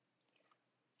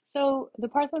 So the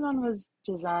Parthenon was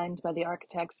designed by the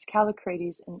architects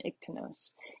Callicrates and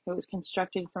Iktinos. It was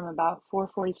constructed from about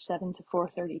 447 to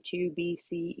 432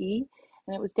 BCE,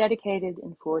 and it was dedicated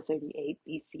in 438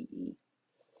 BCE.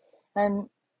 And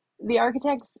the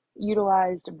architects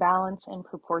utilized balance and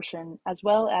proportion, as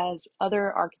well as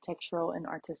other architectural and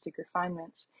artistic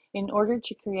refinements, in order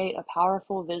to create a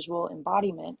powerful visual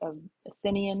embodiment of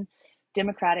Athenian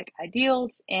democratic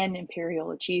ideals and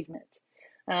imperial achievement.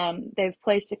 They've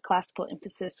placed a classical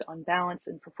emphasis on balance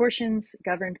and proportions,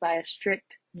 governed by a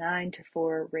strict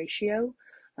 9:4 ratio,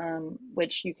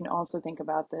 which you can also think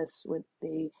about this with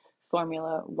the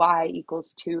formula y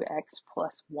equals 2x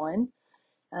plus 1.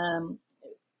 Um,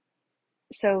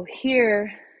 so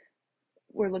here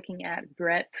we're looking at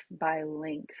breadth by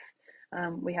length.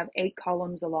 We have 8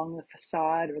 columns along the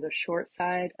facade, or the short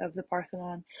side of the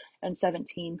Parthenon, and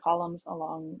 17 columns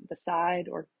along the side,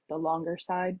 or the longer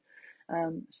side.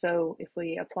 So if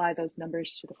we apply those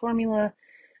numbers to the formula,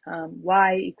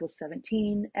 y equals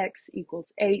 17, x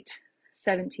equals 8,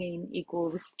 17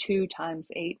 equals 2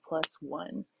 times 8 plus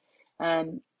 1.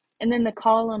 And then the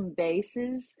column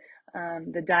bases,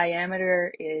 the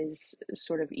diameter is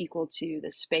sort of equal to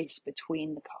the space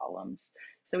between the columns.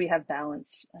 So we have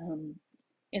balance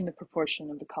in the proportion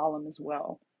of the column as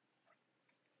well.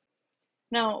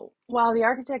 Now, while the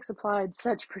architects applied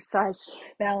such precise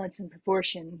balance and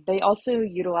proportion, they also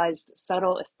utilized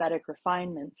subtle aesthetic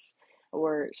refinements,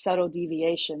 or subtle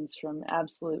deviations from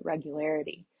absolute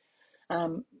regularity.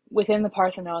 Within the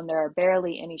Parthenon, there are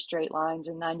barely any straight lines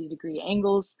or 90-degree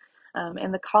angles,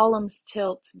 and the columns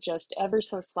tilt just ever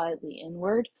so slightly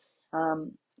inward.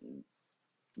 Um,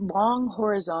 Long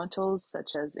horizontals,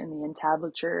 such as in the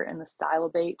entablature and the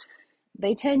stylobate,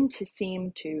 they tend to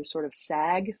seem to sort of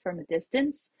sag from a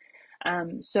distance.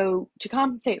 So to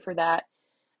compensate for that,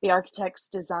 the architects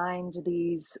designed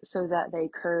these so that they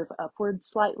curve upward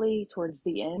slightly towards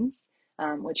the ends,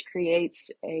 which creates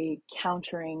a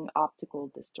countering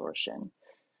optical distortion.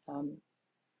 Um,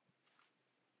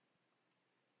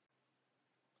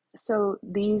 so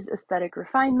these aesthetic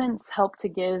refinements help to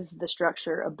give the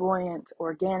structure a buoyant,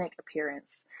 organic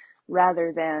appearance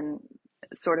rather than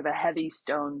sort of a heavy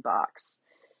stone box.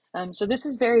 So this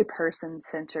is very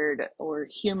person-centered or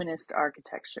humanist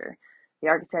architecture. The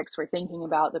architects were thinking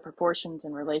about the proportions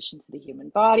in relation to the human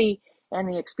body and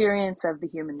the experience of the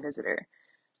human visitor.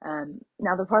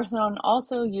 Now, the Parthenon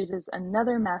also uses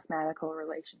another mathematical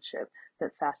relationship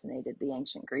that fascinated the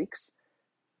ancient Greeks,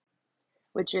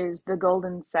 which is the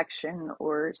golden section,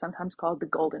 or sometimes called the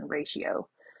golden ratio.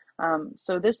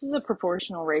 So this is a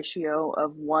proportional ratio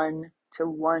of 1 to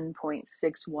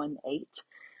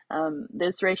 1.618.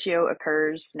 This ratio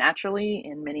occurs naturally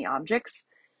in many objects.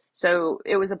 So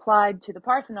it was applied to the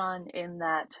Parthenon in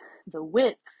that the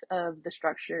width of the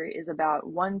structure is about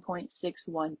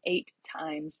 1.618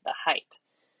 times the height.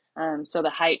 So the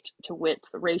height to width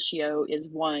ratio is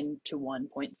 1 to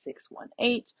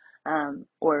 1.618,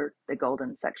 or the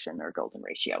golden section or golden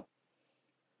ratio.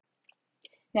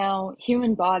 Now,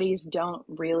 human bodies don't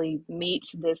really meet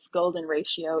this golden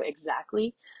ratio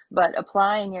exactly, but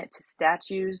applying it to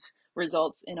statues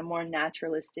results in a more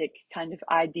naturalistic, kind of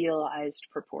idealized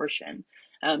proportion.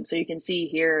 So you can see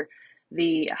here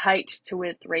the height to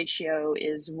width ratio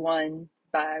is 1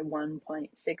 by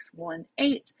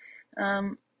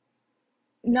 1.618.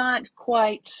 Not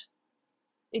quite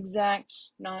exact,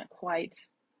 not quite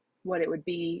what it would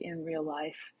be in real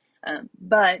life,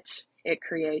 but it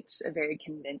creates a very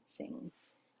convincing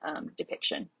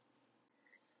depiction.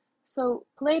 So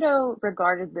Plato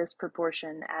regarded this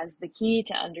proportion as the key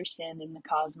to understanding the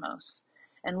cosmos,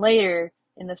 and later,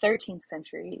 in the 13th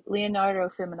century, Leonardo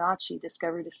Fibonacci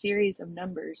discovered a series of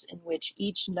numbers in which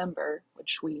each number,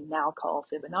 which we now call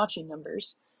Fibonacci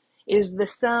numbers, is the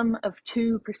sum of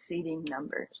two preceding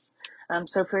numbers.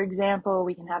 So for example,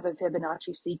 we can have a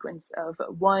Fibonacci sequence of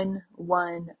 1,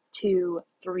 1, 2,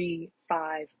 3,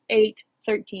 5, 8,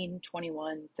 13,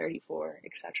 21, 34,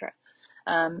 etc.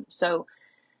 So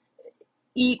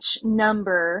each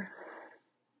number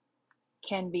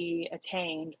can be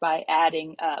attained by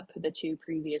adding up the two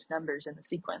previous numbers in the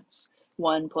sequence.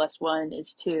 1 plus 1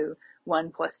 is 2,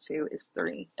 1 plus 2 is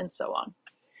 3, and so on.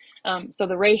 So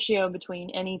the ratio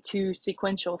between any two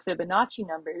sequential Fibonacci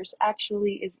numbers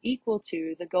actually is equal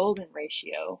to the golden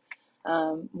ratio,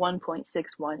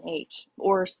 1.618,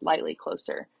 or slightly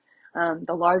closer.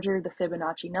 The larger the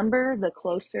Fibonacci number, the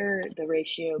closer the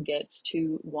ratio gets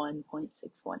to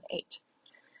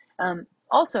 1.618.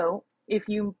 Also, if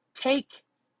you take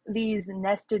these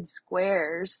nested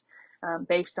squares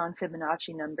based on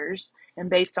Fibonacci numbers and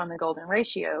based on the golden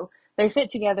ratio, they fit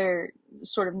together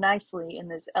sort of nicely in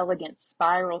this elegant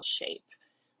spiral shape,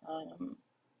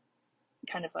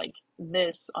 kind of like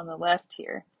this on the left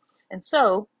here. And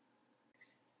so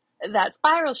that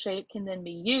spiral shape can then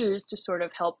be used to sort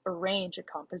of help arrange a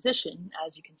composition,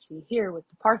 as you can see here with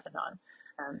the Parthenon.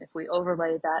 If we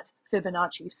overlay that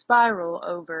Fibonacci spiral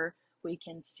over, we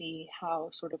can see how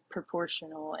sort of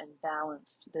proportional and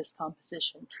balanced this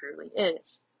composition truly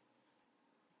is.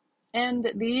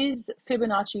 And these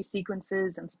Fibonacci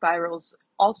sequences and spirals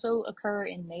also occur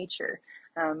in nature.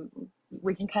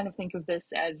 We can kind of think of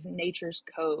this as nature's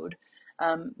code.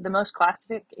 The most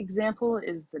classic example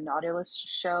is the Nautilus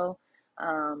shell.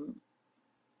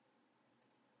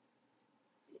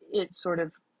 Its sort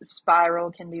of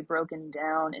spiral can be broken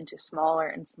down into smaller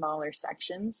and smaller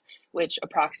sections, which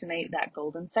approximate that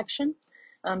golden section.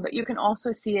 But you can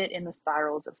also see it in the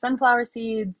spirals of sunflower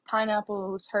seeds,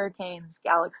 pineapples, hurricanes,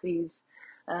 galaxies.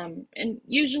 And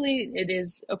usually it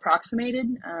is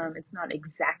approximated. It's not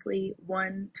exactly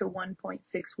 1 to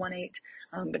 1.618,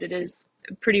 but it is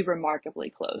pretty remarkably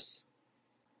close.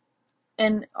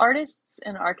 And artists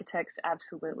and architects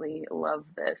absolutely love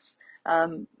this.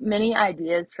 Many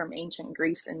ideas from ancient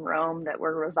Greece and Rome that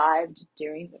were revived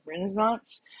during the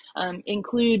Renaissance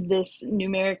include this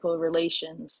numerical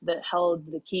relations that held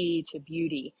the key to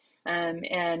beauty,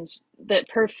 and that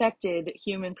perfected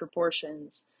human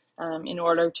proportions in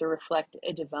order to reflect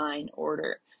a divine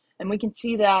order. And we can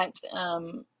see that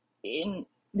in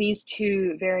these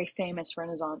two very famous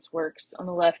Renaissance works. On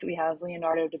the left, we have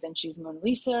Leonardo da Vinci's Mona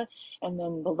Lisa, and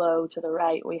then below to the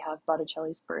right, we have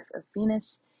Botticelli's Birth of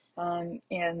Venus.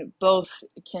 And both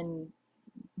can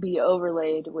be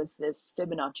overlaid with this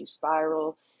Fibonacci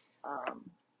spiral.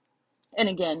 And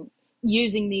again,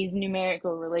 using these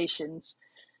numerical relations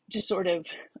to sort of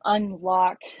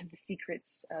unlock the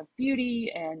secrets of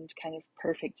beauty and kind of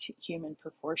perfect human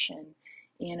proportion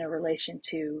in a relation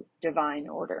to divine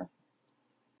order.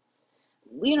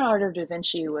 Leonardo da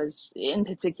Vinci was, in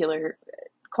particular,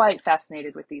 quite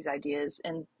fascinated with these ideas,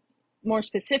 and more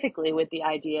specifically with the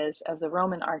ideas of the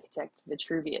Roman architect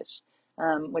Vitruvius,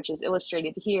 which is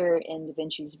illustrated here in Da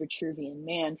Vinci's Vitruvian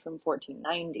Man from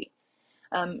 1490.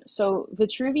 So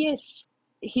Vitruvius,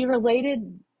 he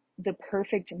related the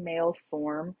perfect male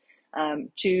form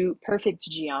to perfect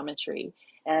geometry,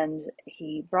 and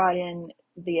he brought in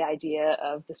the idea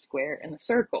of the square and the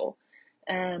circle.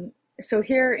 So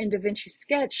here in Da Vinci's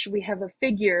sketch, we have a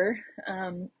figure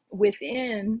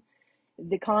within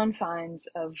the confines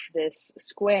of this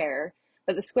square,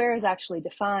 but the square is actually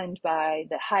defined by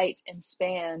the height and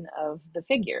span of the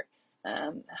figure,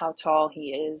 how tall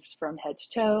he is from head to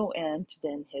toe, and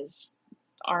then his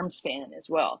arm span as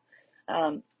well.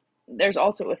 There's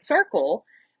also a circle,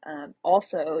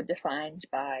 also defined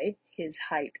by his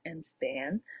height and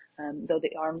span, though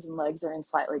the arms and legs are in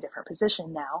slightly different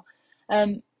position now.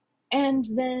 Um, and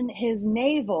then his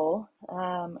navel,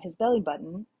 his belly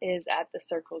button, is at the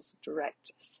circle's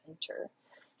direct center.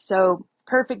 So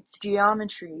perfect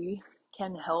geometry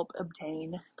can help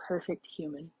obtain perfect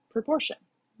human proportion,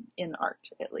 in art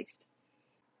at least.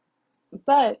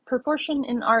 But proportion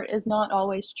in art is not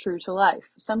always true to life.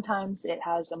 Sometimes it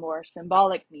has a more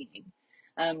symbolic meaning.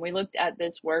 We looked at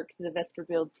this work, the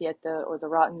Westerbild Pieta or the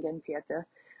Röntgen Pieta.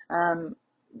 Um,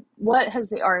 what has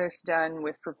the artist done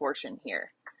with proportion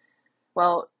here?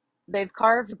 Well, they've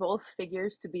carved both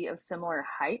figures to be of similar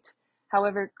height.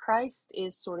 However, Christ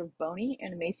is sort of bony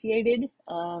and emaciated,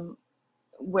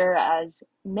 whereas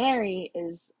Mary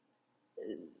is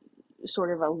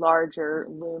sort of a larger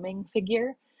looming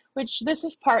figure, which this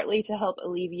is partly to help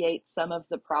alleviate some of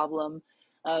the problem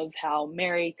of how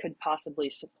Mary could possibly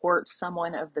support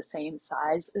someone of the same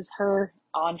size as her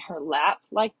on her lap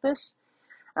like this.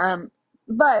 Um,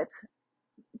 but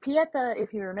Pieta,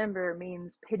 if you remember,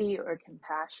 means pity or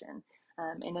compassion.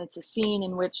 And it's a scene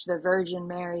in which the Virgin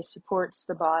Mary supports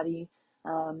the body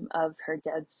of her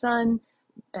dead son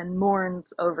and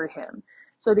mourns over him.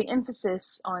 So the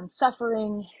emphasis on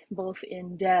suffering, both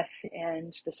in death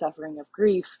and the suffering of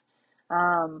grief,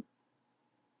 um,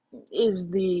 is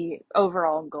the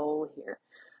overall goal here.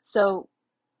 So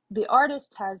the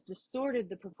artist has distorted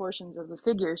the proportions of the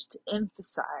figures to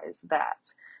emphasize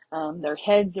that. Their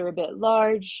heads are a bit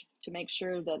large to make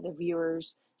sure that the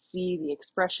viewers see the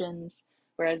expressions,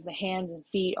 whereas the hands and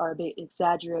feet are a bit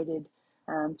exaggerated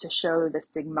to show the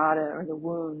stigmata or the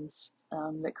wounds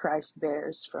that Christ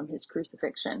bears from his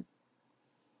crucifixion.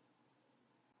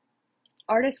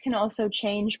 Artists can also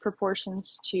change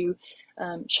proportions to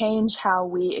change how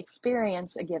we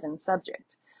experience a given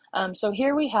subject. So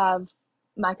here we have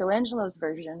Michelangelo's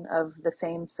version of the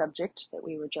same subject that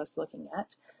we were just looking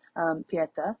at,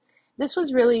 Pieta. This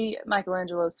was really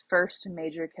Michelangelo's first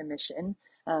major commission.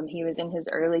 He was in his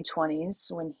early 20s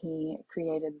when he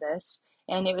created this,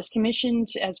 and it was commissioned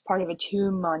as part of a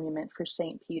tomb monument for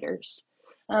St. Peter's.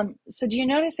 So do you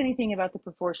notice anything about the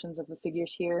proportions of the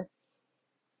figures here?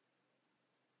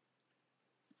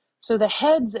 So the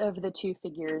heads of the two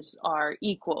figures are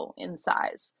equal in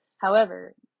size.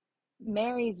 However,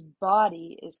 Mary's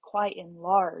body is quite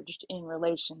enlarged in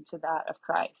relation to that of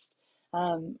Christ.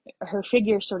 Her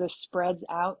figure sort of spreads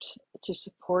out to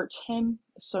support him,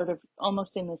 sort of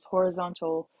almost in this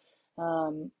horizontal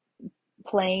um,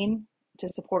 plane to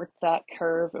support that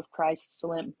curve of Christ's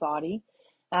limp body.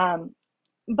 Um,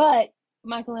 but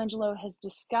Michelangelo has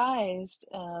disguised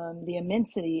the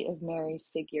immensity of Mary's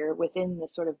figure within the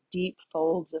sort of deep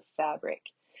folds of fabric.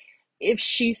 If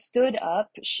she stood up,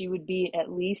 she would be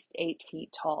at least 8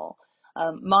 feet tall,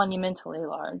 monumentally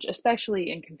large,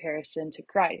 especially in comparison to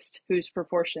Christ, whose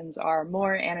proportions are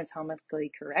more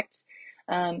anatomically correct.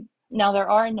 Now, there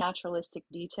are naturalistic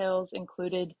details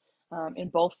included in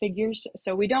both figures,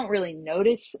 so we don't really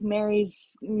notice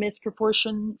Mary's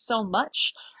misproportion so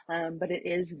much, but it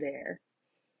is there.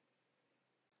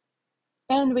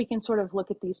 And we can sort of look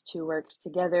at these two works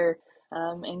together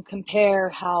and compare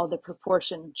how the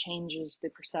proportion changes the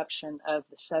perception of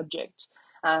the subject.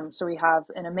 So we have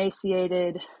an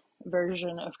emaciated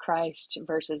version of Christ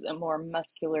versus a more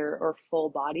muscular or full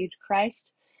bodied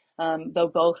Christ,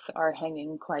 though both are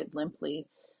hanging quite limply.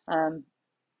 Um,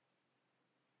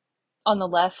 on the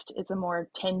left, it's a more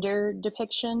tender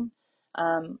depiction,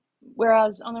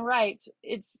 whereas on the right,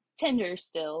 it's tender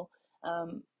still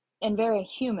and very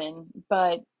human,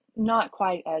 but not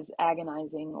quite as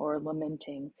agonizing or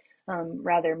lamenting.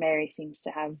 Rather, Mary seems to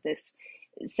have this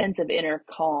sense of inner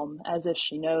calm, as if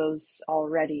she knows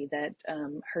already that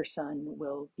her son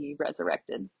will be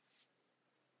resurrected.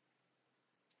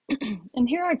 And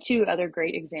here are two other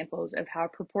great examples of how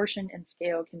proportion and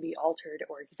scale can be altered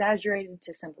or exaggerated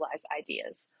to symbolize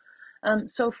ideas.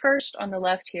 So first on the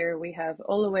left here, we have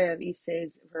Oluwe of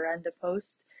Ise's veranda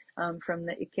post from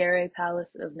the Ikere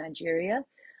Palace of Nigeria.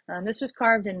 This was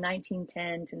carved in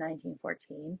 1910 to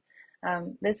 1914.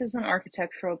 This is an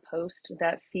architectural post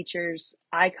that features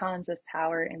icons of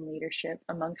power and leadership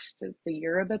amongst the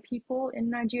Yoruba people in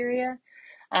Nigeria.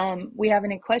 We have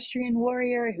an equestrian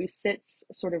warrior who sits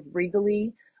sort of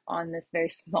regally on this very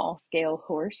small scale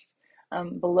horse.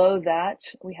 Below that,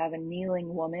 we have a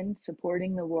kneeling woman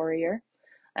supporting the warrior.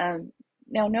 Um,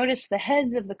 Now, notice the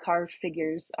heads of the carved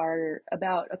figures are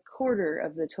about a quarter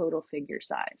of the total figure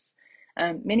size.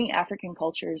 Many African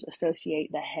cultures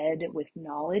associate the head with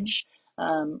knowledge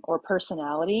or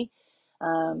personality,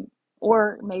 um,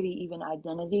 or maybe even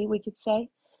identity, we could say.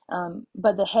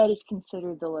 But the head is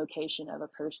considered the location of a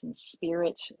person's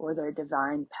spirit or their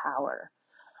divine power.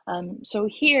 So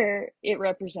here it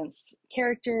represents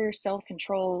character, self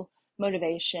control,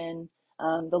 motivation.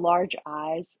 The large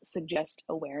eyes suggest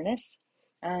awareness.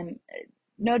 Um,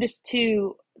 Notice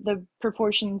too, the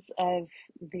proportions of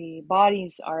the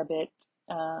bodies are a bit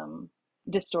um,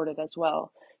 distorted as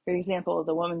well. For example,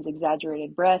 the woman's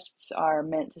exaggerated breasts are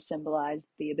meant to symbolize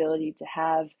the ability to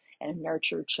have and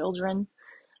nurture children.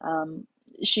 Um,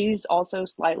 she's also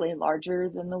slightly larger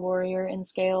than the warrior in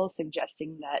scale,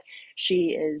 suggesting that she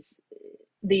is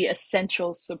the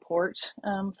essential support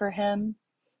for him.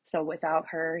 So without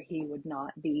her, he would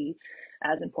not be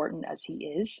as important as he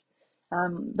is.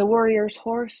 The warrior's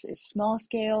horse is small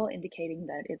scale, indicating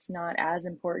that it's not as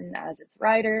important as its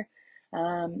rider.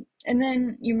 And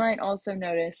then you might also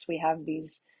notice we have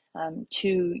these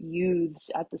two youths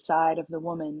at the side of the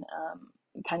woman,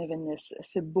 kind of in this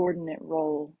subordinate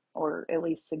role, or at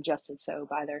least suggested so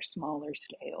by their smaller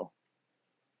scale.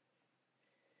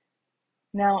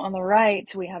 Now, on the right,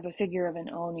 we have a figure of an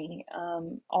Oni,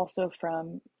 also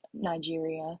from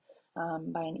Nigeria,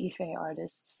 by an Ife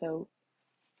artist, so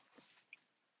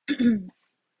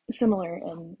similar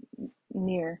and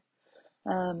near.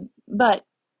 But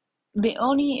the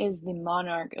Oni is the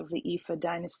monarch of the Ifa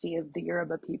dynasty of the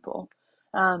Yoruba people.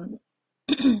 Um,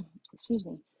 excuse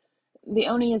me. The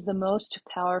Oni is the most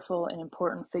powerful and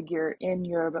important figure in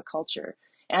Yoruba culture,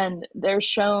 and they're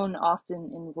shown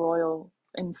often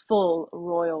in full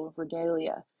royal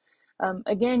regalia.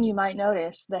 Again, you might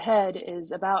notice the head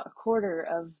is about a quarter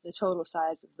of the total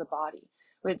size of the body,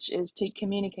 which is to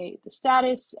communicate the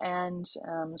status and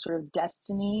sort of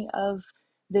destiny of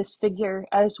this figure,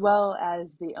 as well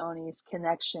as the Oni's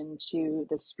connection to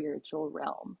the spiritual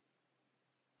realm.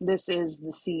 This is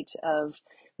the seat of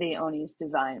the Oni's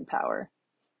divine power.